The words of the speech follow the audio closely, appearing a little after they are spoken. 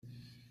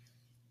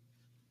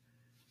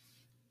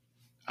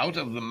Out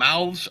of the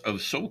mouths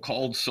of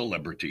so-called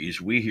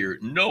celebrities, we hear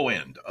no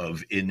end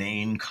of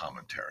inane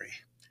commentary.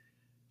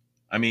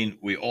 I mean,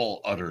 we all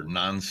utter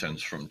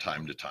nonsense from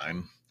time to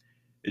time.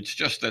 It's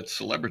just that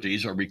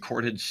celebrities are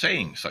recorded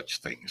saying such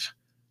things.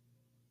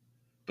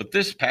 But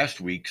this past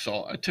week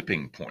saw a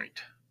tipping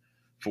point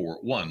for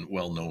one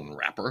well-known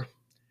rapper,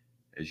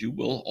 as you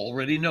will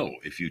already know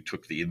if you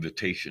took the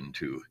invitation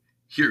to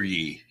Hear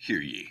Ye,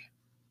 Hear Ye.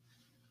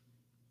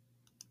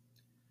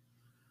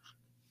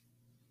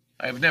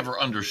 I have never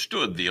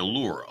understood the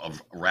allure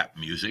of rap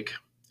music,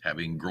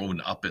 having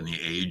grown up in the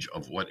age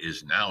of what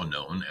is now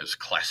known as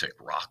classic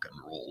rock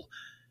and roll.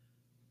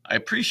 I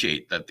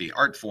appreciate that the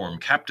art form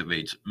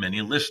captivates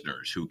many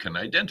listeners who can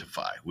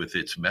identify with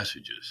its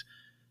messages.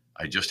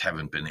 I just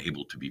haven't been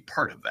able to be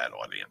part of that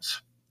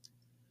audience.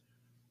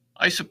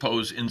 I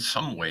suppose in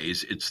some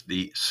ways it's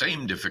the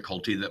same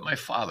difficulty that my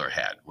father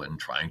had when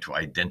trying to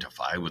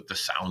identify with the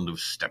sound of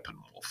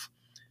Steppenwolf.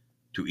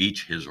 To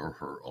each his or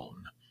her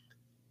own.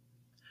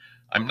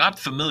 I'm not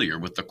familiar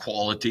with the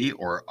quality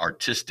or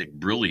artistic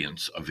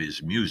brilliance of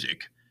his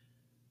music,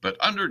 but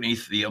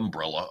underneath the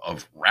umbrella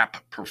of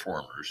rap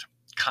performers,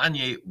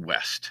 Kanye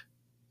West,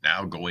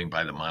 now going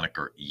by the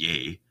moniker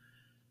Ye,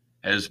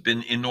 has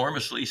been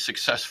enormously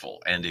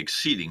successful and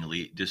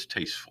exceedingly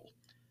distasteful.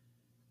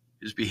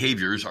 His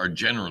behaviors are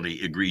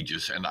generally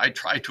egregious, and I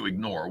try to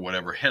ignore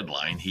whatever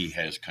headline he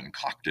has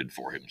concocted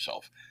for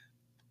himself.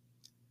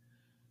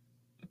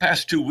 The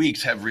past 2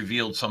 weeks have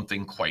revealed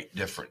something quite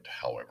different,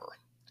 however.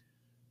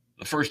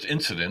 The first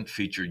incident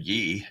featured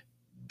Ye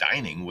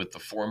dining with the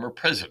former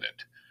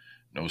president,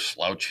 no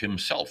slouch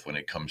himself when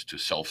it comes to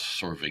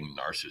self-serving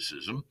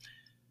narcissism,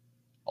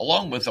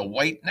 along with a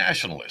white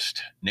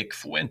nationalist, Nick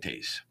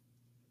Fuentes.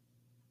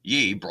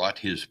 Ye brought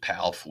his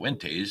pal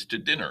Fuentes to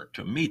dinner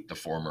to meet the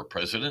former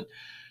president,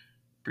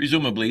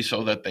 presumably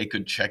so that they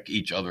could check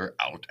each other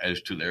out as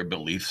to their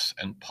beliefs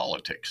and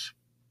politics.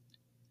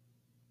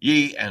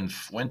 Ye and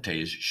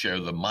Fuentes share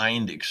the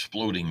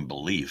mind-exploding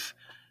belief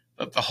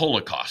that the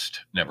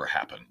Holocaust never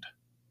happened.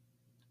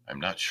 I'm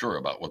not sure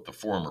about what the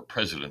former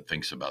president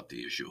thinks about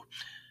the issue.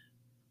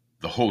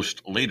 The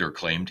host later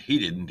claimed he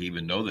didn't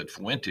even know that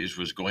Fuentes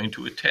was going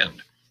to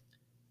attend.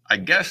 I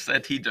guess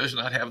that he does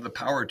not have the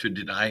power to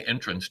deny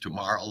entrance to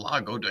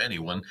Mar-a-Lago to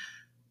anyone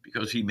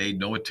because he made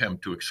no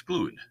attempt to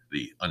exclude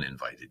the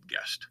uninvited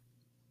guest.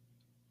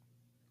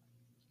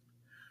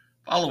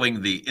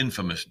 Following the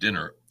infamous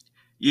dinner,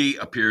 Ye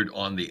appeared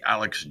on the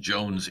Alex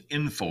Jones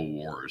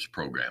InfoWars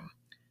program.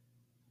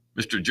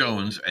 Mr.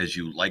 Jones, as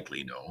you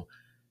likely know,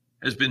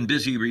 has been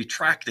busy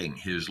retracting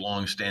his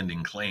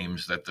long-standing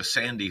claims that the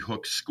Sandy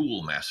Hook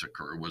school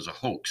massacre was a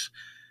hoax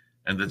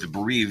and that the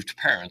bereaved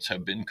parents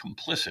have been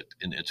complicit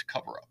in its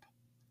cover-up.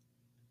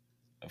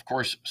 Of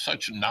course,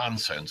 such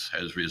nonsense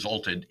has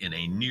resulted in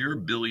a near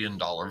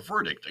billion-dollar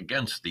verdict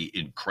against the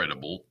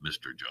incredible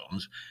Mr.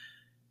 Jones.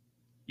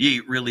 Ye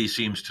really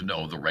seems to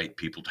know the right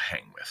people to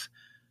hang with.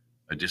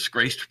 A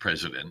disgraced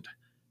president,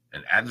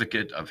 an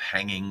advocate of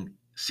hanging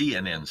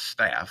CNN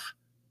staff,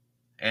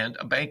 and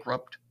a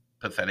bankrupt,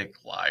 pathetic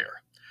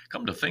liar.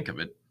 Come to think of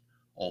it,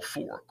 all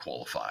four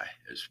qualify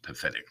as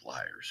pathetic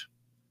liars.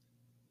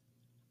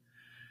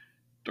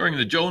 During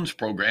the Jones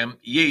program,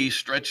 Ye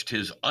stretched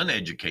his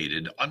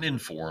uneducated,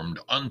 uninformed,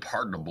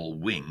 unpardonable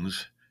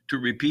wings to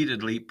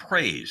repeatedly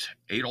praise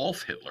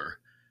Adolf Hitler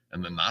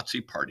and the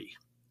Nazi Party,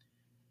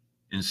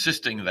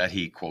 insisting that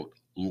he, quote,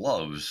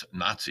 loves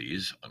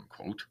Nazis,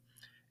 unquote,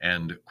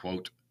 and,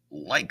 quote,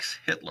 likes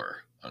Hitler,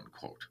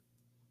 unquote.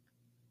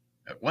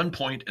 At one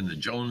point in the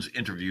Jones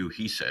interview,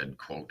 he said,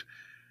 quote,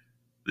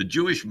 the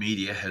Jewish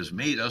media has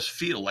made us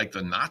feel like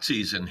the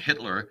Nazis and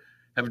Hitler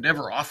have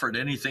never offered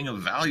anything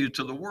of value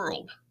to the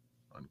world,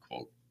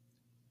 unquote.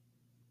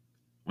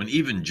 When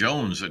even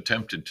Jones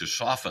attempted to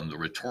soften the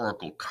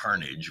rhetorical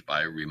carnage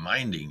by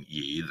reminding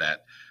Ye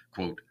that,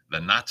 quote, the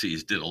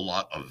Nazis did a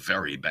lot of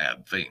very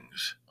bad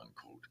things,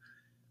 unquote,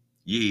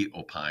 Ye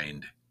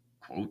opined,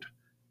 quote,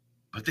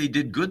 but they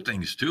did good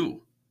things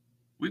too.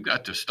 We've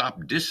got to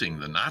stop dissing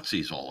the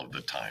Nazis all of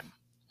the time,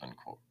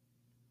 unquote.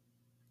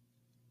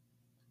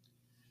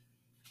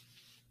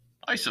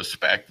 I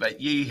suspect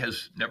that Ye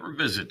has never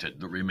visited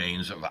the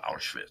remains of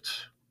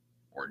Auschwitz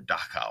or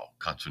Dachau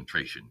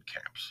concentration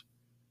camps.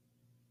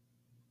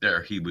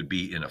 There he would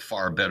be in a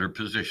far better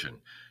position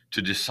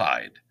to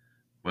decide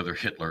whether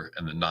Hitler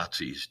and the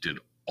Nazis did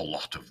a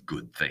lot of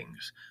good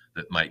things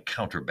that might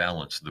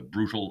counterbalance the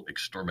brutal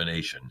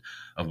extermination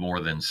of more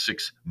than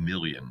 6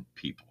 million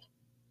people.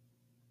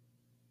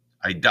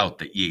 I doubt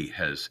that Ye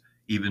has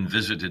even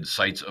visited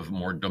sites of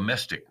more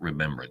domestic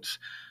remembrance,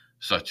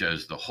 such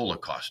as the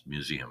Holocaust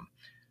Museum,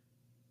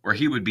 where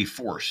he would be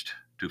forced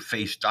to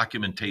face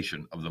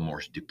documentation of the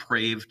most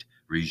depraved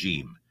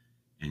regime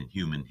in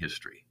human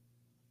history.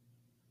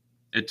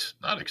 It's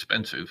not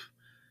expensive,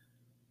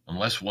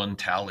 unless one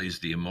tallies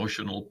the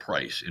emotional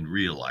price in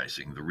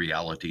realizing the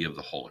reality of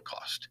the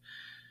Holocaust.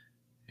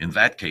 In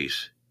that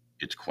case,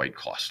 it's quite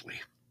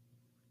costly.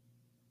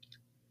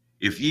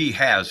 If Ye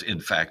has, in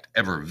fact,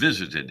 ever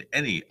visited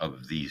any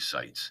of these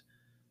sites,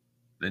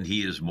 then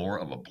he is more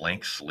of a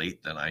blank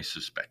slate than I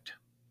suspect.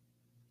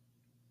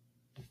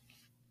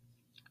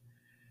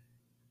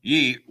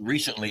 Ye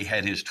recently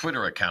had his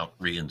Twitter account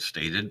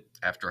reinstated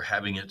after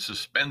having it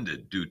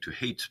suspended due to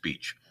hate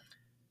speech.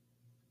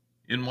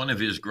 In one of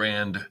his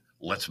grand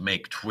 "let's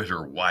make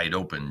Twitter wide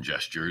open"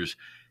 gestures,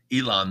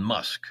 Elon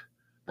Musk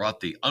brought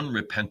the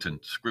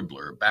unrepentant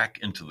scribbler back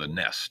into the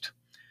nest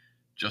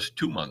just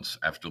 2 months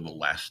after the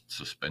last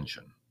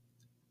suspension.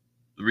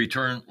 The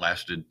return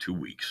lasted 2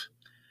 weeks,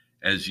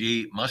 as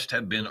Ye must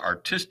have been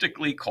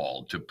artistically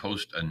called to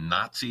post a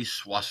Nazi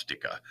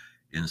swastika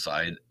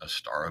inside a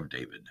Star of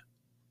David.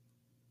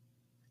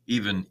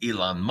 Even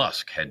Elon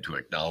Musk had to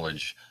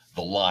acknowledge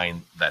the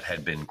line that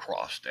had been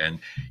crossed, and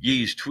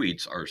Ye's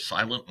tweets are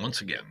silent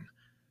once again,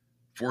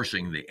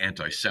 forcing the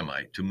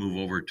anti-Semite to move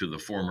over to the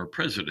former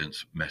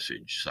president's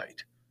message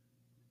site.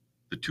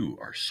 The two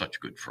are such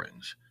good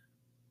friends.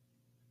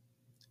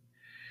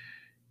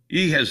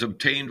 Ye has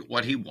obtained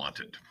what he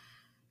wanted,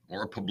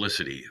 more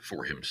publicity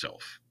for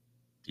himself.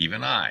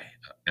 Even I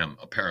am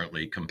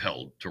apparently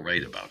compelled to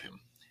write about him.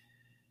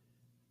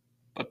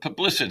 But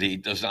publicity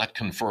does not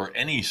confer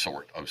any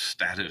sort of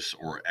status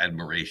or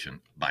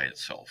admiration by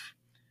itself.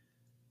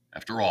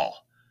 After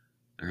all,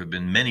 there have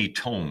been many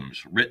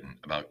tomes written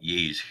about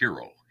Ye's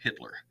hero,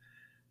 Hitler,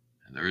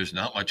 and there is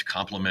not much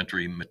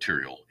complimentary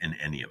material in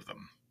any of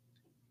them.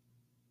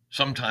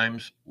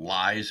 Sometimes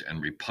lies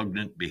and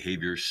repugnant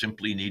behavior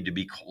simply need to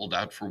be called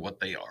out for what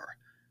they are.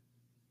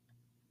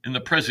 In the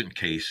present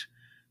case,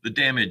 the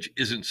damage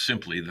isn't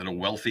simply that a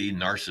wealthy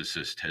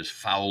narcissist has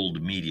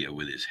fouled media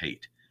with his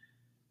hate,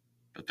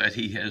 but that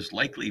he has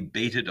likely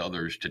baited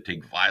others to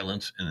take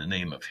violence in the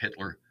name of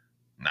Hitler,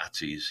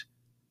 Nazis,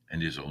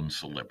 and his own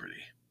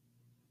celebrity.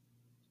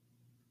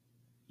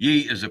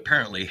 Ye is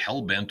apparently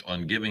hell-bent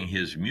on giving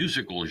his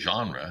musical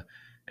genre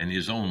and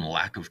his own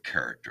lack of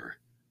character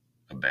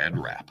a bad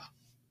rap.